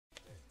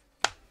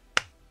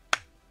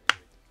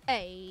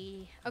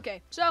Hey.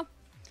 Okay, so,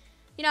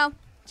 you know,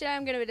 today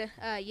I'm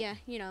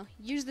gonna,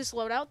 use this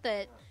loadout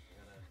that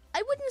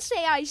I wouldn't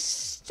say I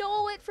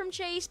stole it from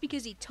Chase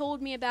because he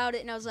told me about it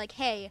and I was like,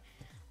 hey,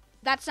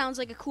 that sounds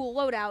like a cool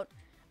loadout.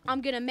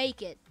 I'm gonna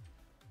make it.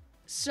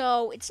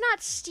 So it's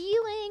not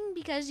stealing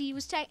because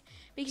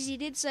because he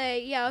did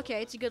say, yeah,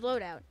 okay, it's a good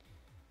loadout.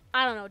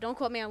 I don't know. Don't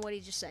quote me on what he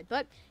just said,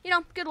 but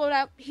good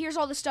loadout. Here's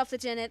all the stuff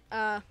that's in it.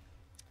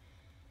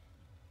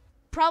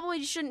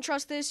 Probably shouldn't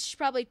trust this. Should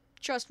probably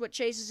trust what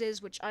Chase's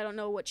is, which I don't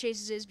know what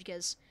Chase's is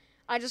because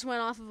I just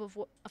went off of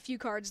a few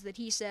cards that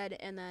he said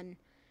and then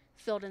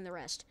filled in the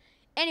rest.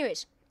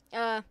 Anyways,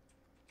 in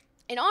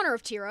honor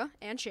of Tyra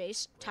and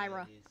Chase,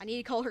 Tyra. I need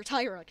to call her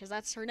Tyra because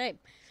that's her name.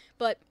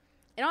 But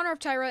in honor of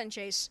Tyra and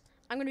Chase,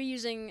 I'm going to be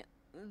using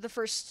the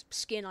first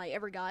skin I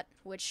ever got,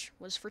 which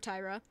was for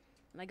Tyra.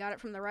 And I got it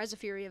from the Rise of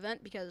Fury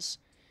event because,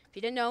 if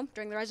you didn't know,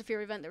 during the Rise of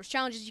Fury event, there was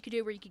challenges you could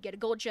do where you could get a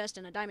gold chest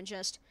and a diamond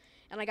chest.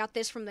 And I got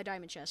this from the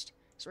diamond chest.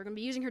 So we're going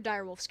to be using her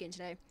Direwolf skin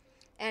today.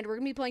 And we're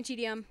going to be playing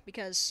TDM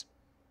because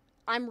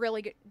I'm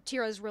really good.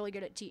 Tyra's really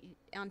good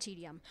on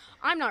TDM.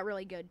 I'm not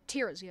really good.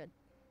 Tyra's good.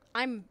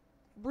 I'm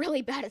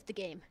really bad at the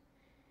game.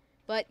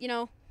 But,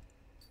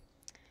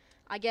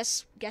 I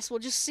guess we'll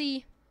just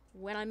see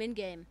when I'm in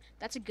game.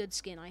 That's a good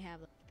skin I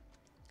have.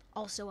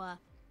 Also,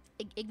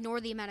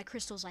 ignore the amount of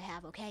crystals I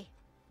have, okay?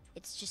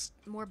 It's just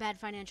more bad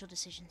financial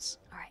decisions.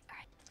 Alright.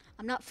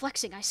 I'm not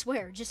flexing, I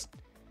swear. Just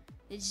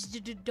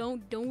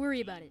don't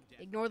worry about it.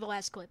 Ignore the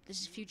last clip. This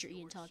is future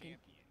Ian talking.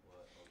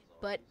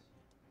 But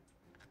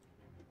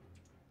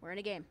we're in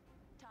a game.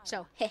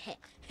 So,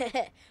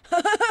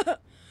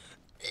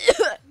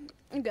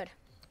 I'm good.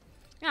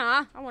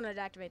 I wanted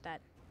to activate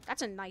that.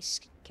 That's a nice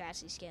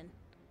Cassie skin.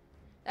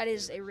 That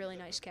is a really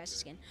nice Cassie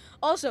skin.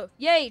 Also,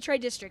 yay,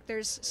 Trade District.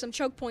 There's some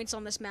choke points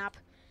on this map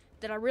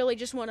that I really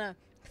just want to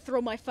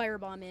throw my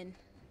firebomb in.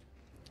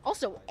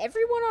 Also,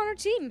 everyone on our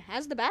team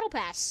has the battle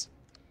pass.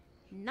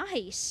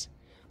 Nice.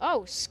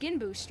 Oh, skin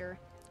booster.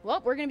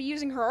 Well, we're going to be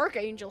using her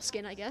Archangel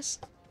skin, I guess.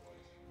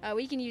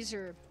 We can use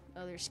her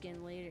other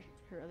skin later.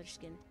 Her other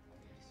skin.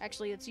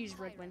 Actually, let's use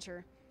Red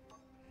Winter.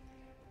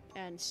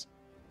 And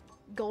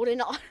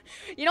golden.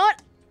 You know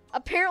what?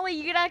 Apparently,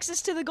 you get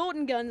access to the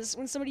golden guns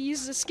when somebody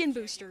uses a skin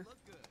booster.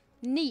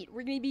 Neat.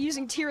 We're going to be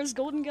using Tyra's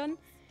golden gun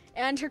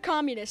and her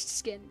communist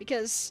skin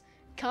because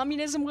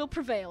communism will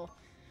prevail.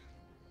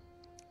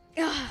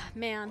 Ah,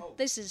 man,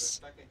 this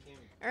is...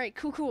 Alright,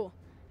 cool.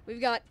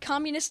 We've got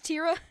communist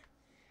Tyra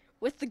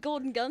with the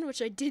golden gun,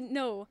 which I didn't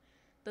know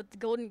that the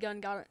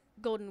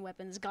golden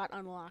weapons got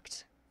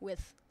unlocked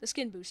with the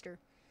skin booster.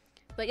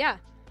 But yeah,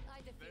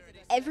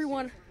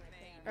 everyone...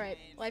 Alright,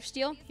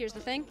 lifesteal, here's the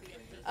thing.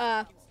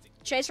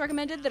 Chase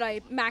recommended that I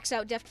max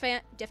out deft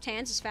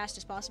hands as fast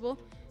as possible,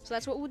 so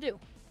that's what we'll do.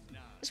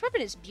 This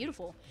weapon is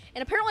beautiful,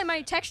 and apparently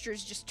my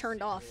textures just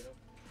turned off,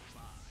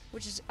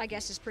 which is, I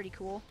guess, is pretty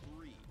cool.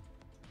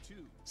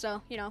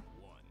 So,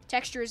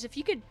 textures, if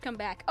you could come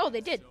back. Oh,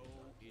 they did.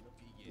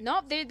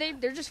 Nope,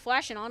 they're just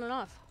flashing on and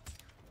off.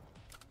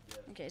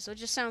 Okay, so it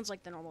just sounds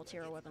like the normal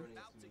Tyra weapon.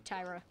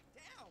 Tyra.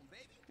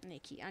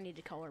 I need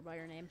to call her by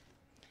her name.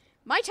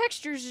 My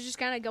textures are just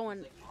kind of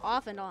going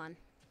off and on.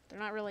 They're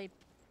not really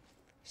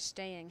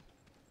staying.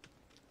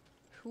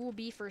 Who will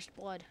be first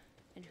blood?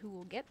 And who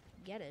will get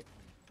it?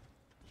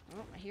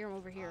 Oh, I hear him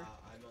over here.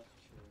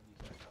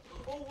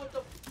 Oh, what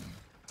the?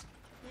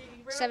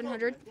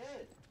 700.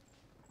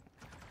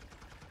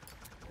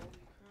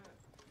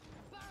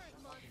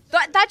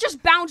 That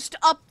just bounced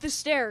up the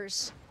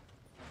stairs.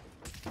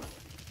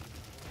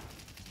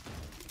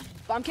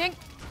 Bomb King.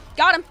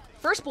 Got him.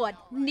 First blood.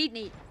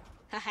 Neat.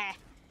 Haha.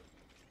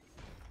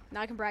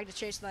 Now I can brag to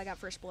Chase that I got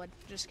first blood.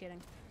 Just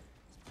kidding.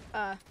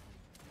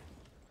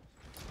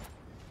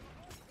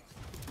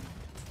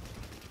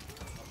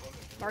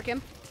 Mark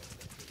him.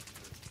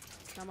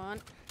 Come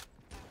on.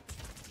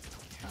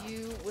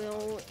 You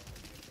will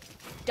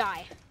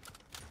die.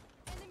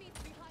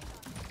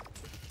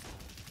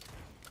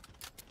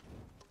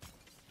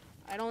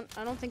 I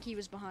don't think he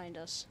was behind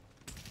us.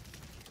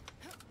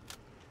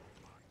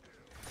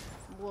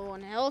 Low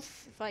on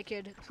health. If I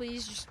could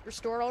please just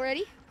restore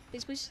already.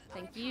 Please.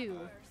 Thank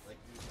you.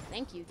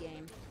 Thank you,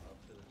 game.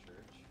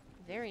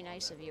 Very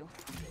nice of you.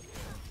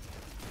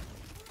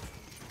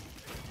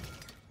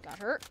 Got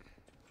hurt.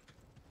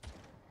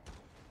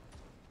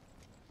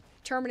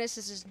 Terminus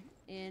is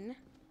in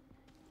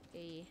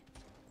a...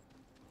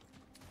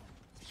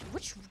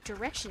 Which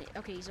direction?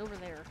 Okay, he's over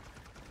there.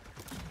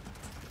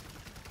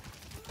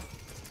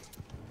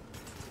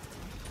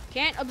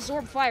 Can't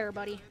absorb fire,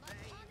 buddy.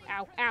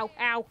 Ow.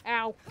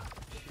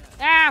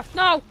 Ah,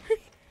 no!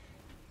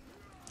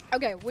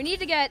 Okay, we need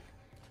to get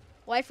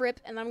Life Rip,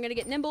 and I'm gonna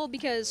get Nimble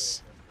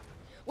because...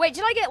 Wait,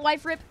 did I get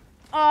Life Rip?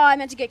 Oh, I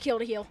meant to get Kill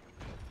to heal.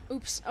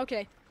 Oops,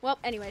 okay. Well,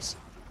 anyways.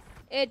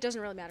 It doesn't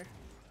really matter.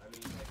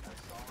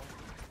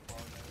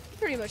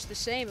 Pretty much the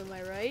same, am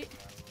I right?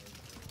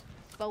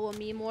 Fellow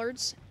meme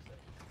lords.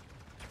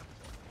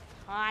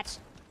 Hot.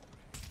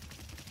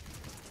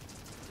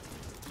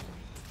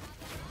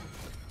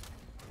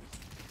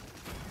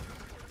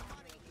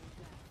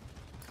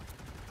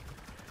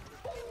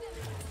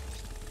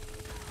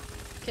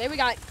 Okay, we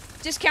got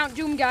Discount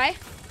Doom guy.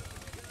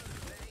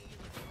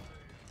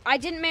 I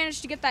didn't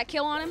manage to get that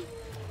kill on him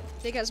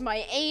because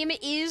my aim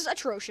is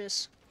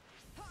atrocious.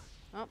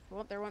 Oh,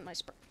 well, there went my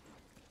spur.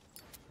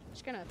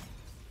 Just gonna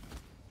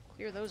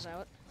clear those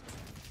out.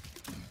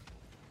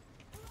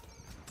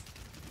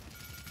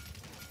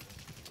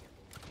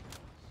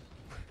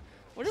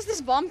 What is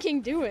this Bomb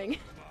King doing?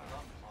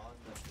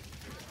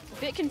 A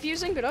bit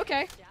confusing, but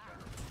okay.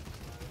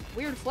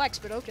 Weird flex,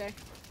 but okay.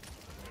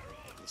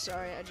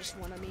 Sorry, I just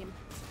want a meme.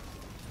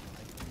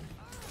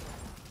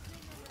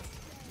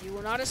 You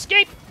will not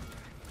escape!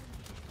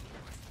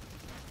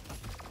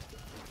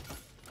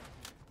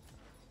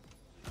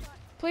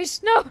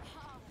 Please, no!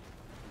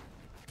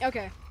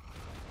 Okay.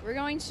 We're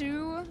going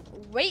to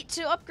wait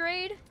to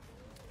upgrade,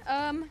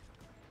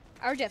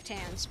 our deft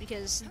hands,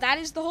 because that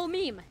is the whole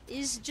meme,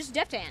 is just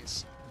deft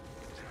hands.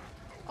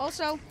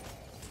 Also,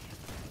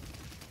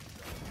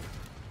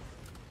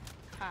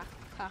 ha,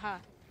 ha, ha.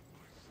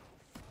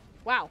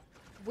 Wow,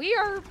 we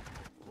are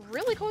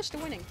really close to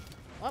winning.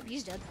 Well,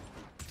 he's dead.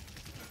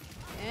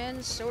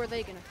 And so are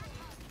they gonna.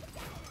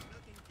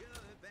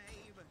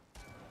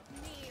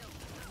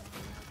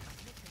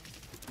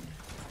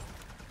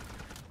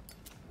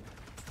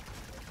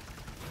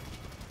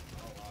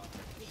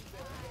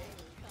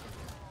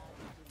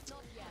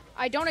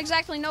 I don't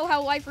exactly know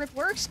how Life Rip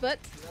works, but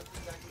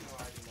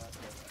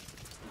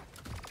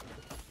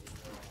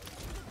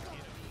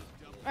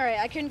alright,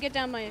 I couldn't get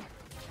down my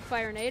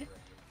fire nade.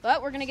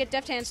 But we're gonna get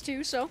deft hands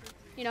too, so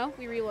you know,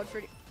 we reload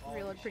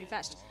pretty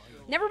fast.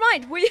 Never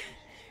mind,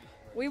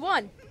 we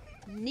won.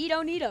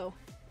 Neato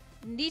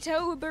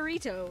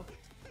burrito.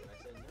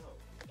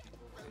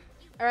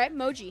 Alright,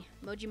 Moji.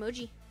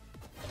 Moji.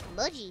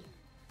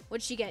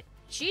 What'd she get?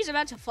 She's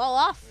about to fall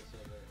off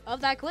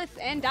of that cliff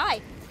and die.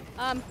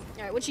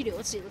 Alright, what'd she do?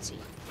 Let's see.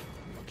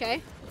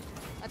 Okay.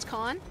 That's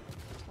Con.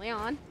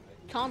 Leon.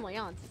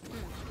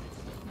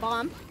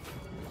 Bomb.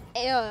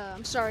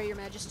 I'm sorry, Your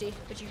Majesty,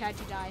 but you had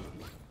to die.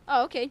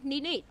 Oh, okay.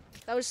 Neat.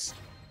 That was,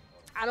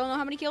 I don't know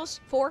how many kills.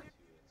 4,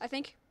 I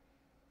think.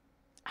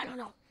 I don't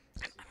know.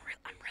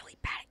 I'm really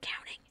bad at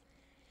counting.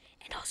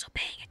 And also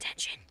paying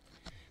attention.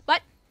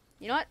 But,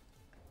 you know what?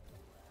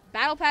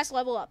 Battle Pass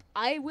level up.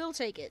 I will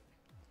take it.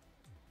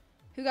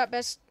 Who got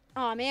best?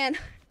 Aw, man.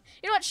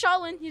 You know what?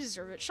 Shaolin, you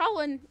deserve it.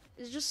 Shaolin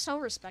is just so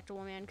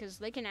respectable, man, because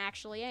they can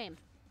actually aim.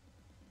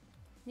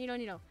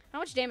 Neato. How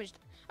much damage?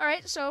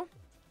 Alright, so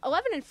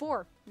 11 and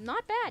 4.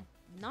 Not bad.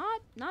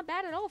 Not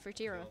bad at all for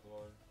Tyra.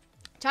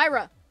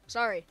 Tyra.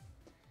 Sorry.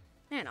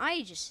 Man,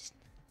 I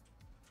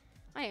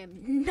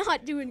am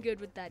not doing good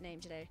with that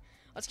name today.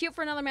 Let's queue up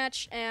for another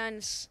match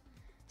and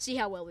see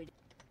how well we do.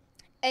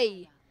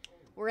 Hey,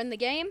 we're in the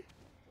game.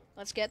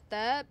 Let's get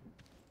that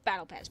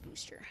Battle Pass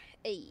booster.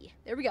 Hey,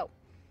 there we go.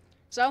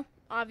 So,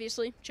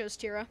 obviously, chose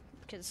Tyra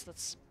because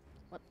that's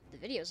what the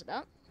video's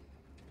about.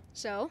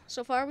 So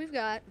far we've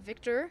got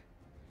Victor,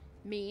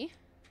 me,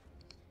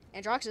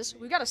 Androxus.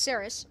 We've got a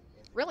Ceres.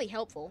 Really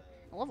helpful.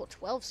 A level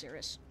 12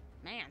 Ceres.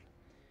 Man.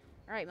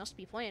 Alright, must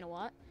be playing a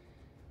lot.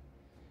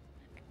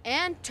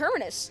 And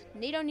Terminus.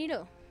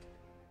 Neato.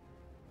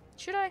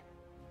 Should I?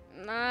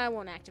 Nah, I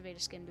won't activate a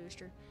skin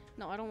booster.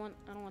 No, I don't want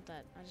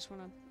that. I just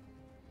want to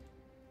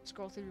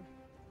scroll through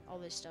all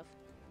this stuff.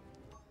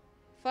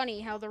 Funny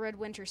how the Red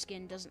Winter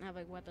skin doesn't have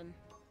a weapon.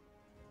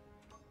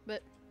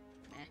 But,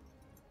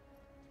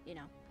 you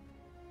know.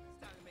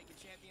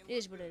 It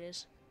is what it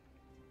is.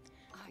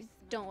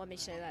 Don't let me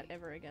say that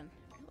ever again.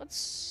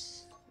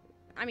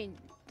 I mean,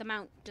 the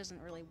mount doesn't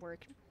really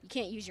work. You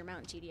can't use your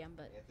mount in TDM,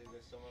 but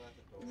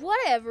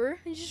whatever.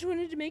 I just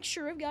wanted to make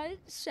sure I've got it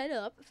set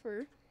up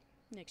for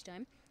next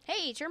time.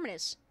 Hey,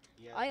 Terminus.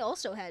 Yeah. I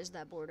also has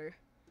that border.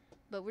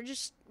 But we're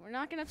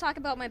not going to talk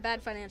about my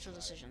bad financial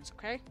decisions,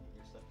 okay?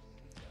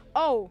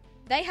 Oh,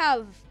 they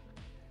have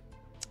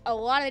a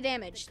lot of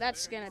damage.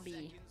 That's going to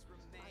be...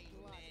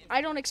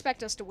 I don't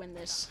expect us to win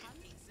this.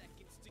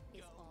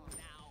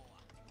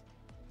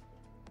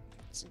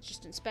 Let's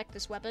just inspect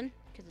this weapon,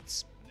 because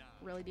it's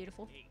really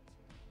beautiful.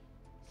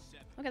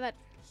 Look at that.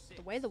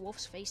 The way the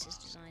wolf's face is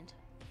designed.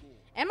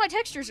 And my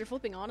textures are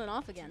flipping on and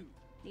off again.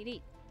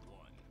 Neat.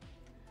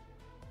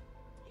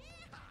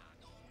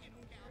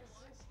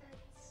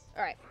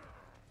 Alright.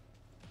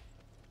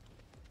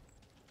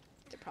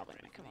 They're probably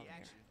going to come over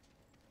here.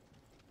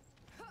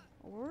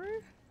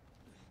 Or...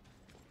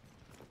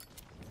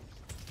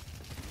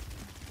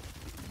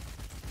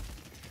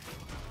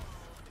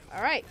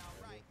 Alright.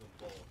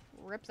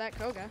 Rip that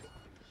Koga.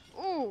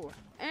 Ooh,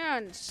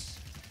 and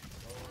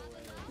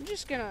I'm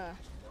just gonna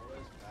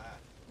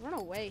run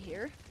away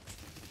here.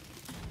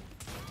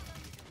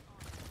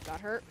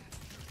 Got hurt.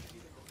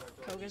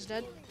 Koga's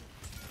dead.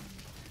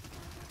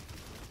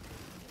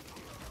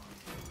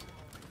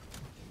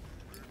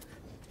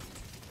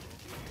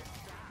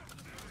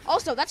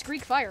 Also, that's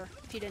Greek fire,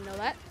 if you didn't know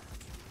that.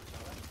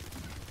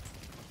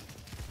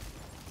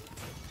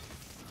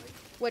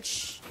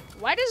 Which,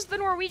 why does the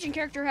Norwegian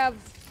character have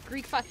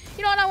Greek fire?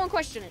 You know what, I won't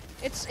question it.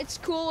 It's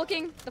cool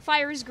looking, the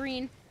fire is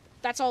green,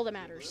 that's all that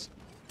matters.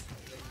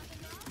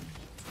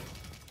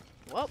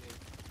 Whoa.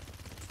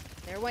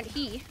 There went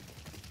he.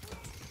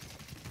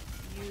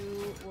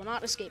 You will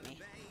not escape me.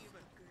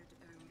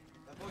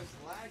 That boy's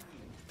lagging.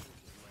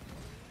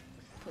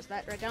 Push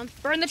that right down.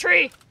 Burn the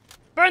tree!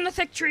 Burn the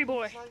thick tree,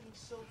 boy! He's lagging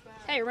so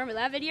fast. Hey, remember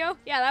that video?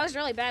 Yeah, that was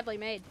really badly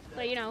made.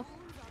 But, you know.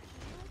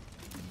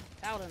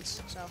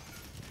 Paladins, so.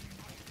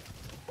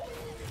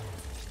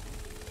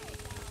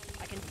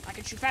 I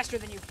can shoot faster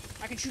than you.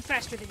 I can shoot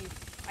faster than you.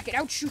 I can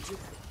outshoot you.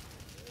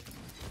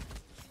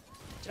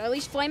 Did I at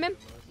least flame him?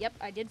 Yep,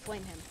 I did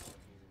flame him.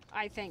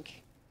 I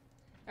think.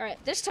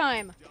 Alright, this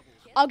time,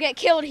 I'll get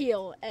killed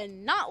heal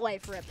and not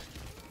life rip.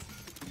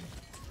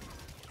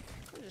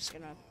 We're just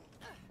gonna...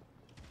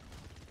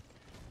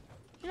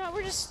 You know,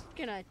 we're just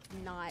gonna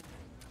not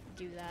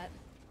do that.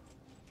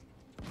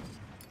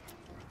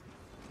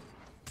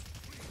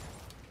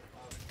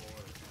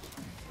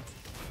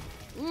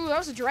 Ooh, that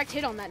was a direct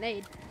hit on that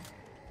nade.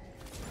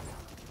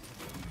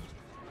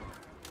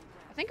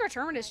 I think our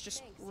Terminus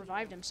just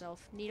revived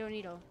himself.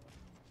 Neato.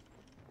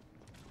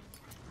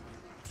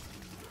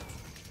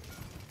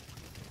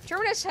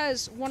 Terminus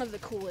has one of the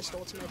coolest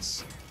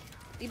ultimates.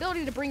 The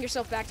ability to bring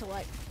yourself back to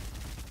life.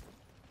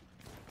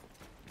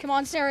 Come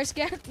on, Sarah,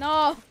 get...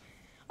 No!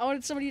 I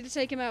wanted somebody to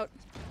take him out.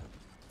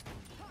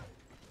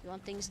 You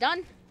want things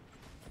done?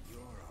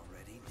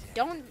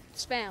 Don't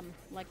spam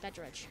like that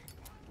dredge.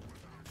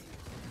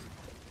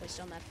 Placed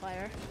on that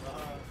fire.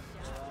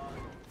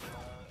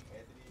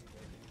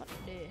 What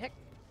the heck?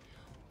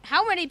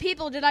 How many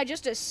people did I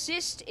just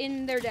assist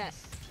in their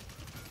death?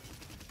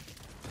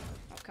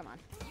 Oh, come on.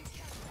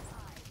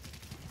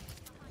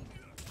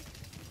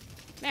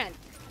 Man,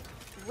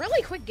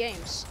 really quick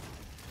games.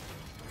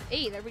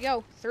 Hey, there we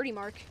go. 30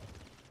 mark.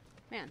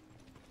 Man.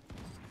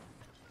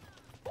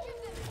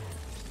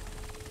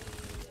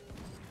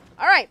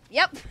 Alright,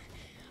 yep.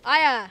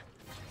 I,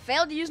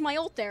 failed to use my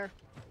ult there.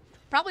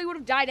 Probably would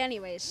have died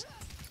anyways.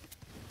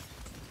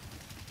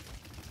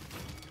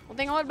 One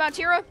thing I love about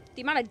Tyra,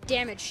 the amount of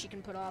damage she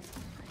can put off.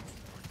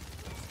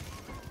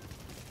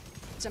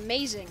 It's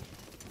amazing.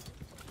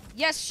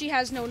 Yes, she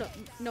has no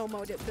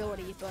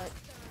mobility, but,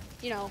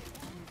 you know,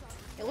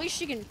 at least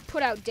she can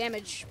put out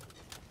damage,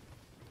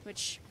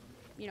 which,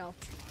 you know,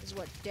 is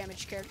what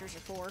damage characters are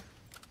for.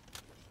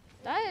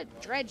 That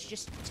dredge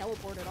just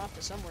teleported off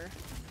to somewhere.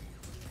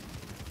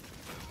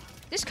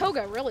 This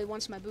Koga really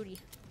wants my booty.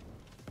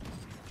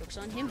 Joke's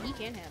on him, he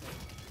can't have it.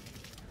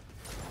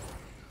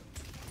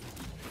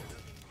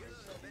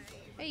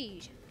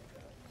 Hey.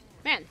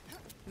 Man,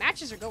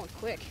 matches are going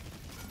quick.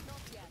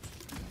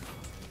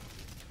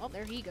 Oh,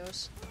 there he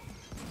goes.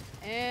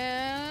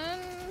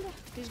 And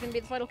who's gonna be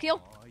the final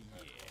kill?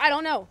 I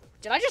don't know.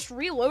 Did I just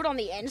reload on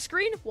the end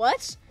screen?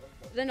 What?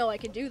 Didn't know I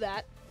could do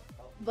that.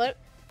 But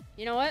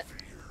you know what?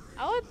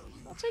 I'll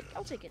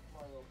take it.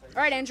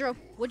 All right, Andrew,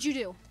 what'd you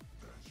do?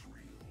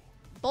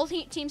 Both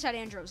teams had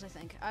Andros, I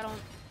think.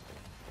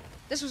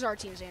 This was our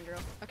team's Andro.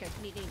 Okay,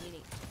 neat.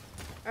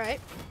 All right.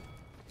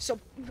 So,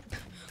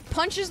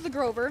 punches the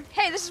Grover.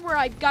 Hey, this is where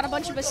I got a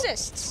bunch of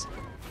assists.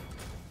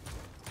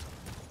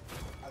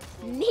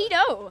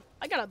 Neato!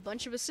 I got a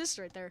bunch of assists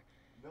right there.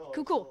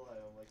 Cool.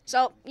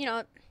 So, you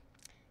know,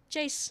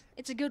 Chase,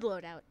 it's a good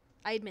loadout.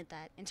 I admit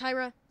that. And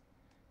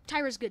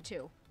Tyra's good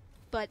too.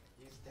 But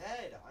he's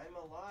dead. I'm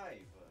alive.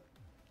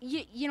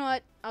 You know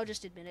what? I'll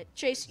just admit it.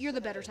 Chase, you're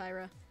the better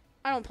Tyra.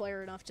 I don't play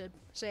her enough to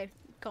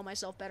call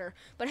myself better.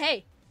 But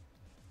hey,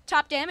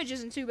 top damage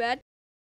isn't too bad.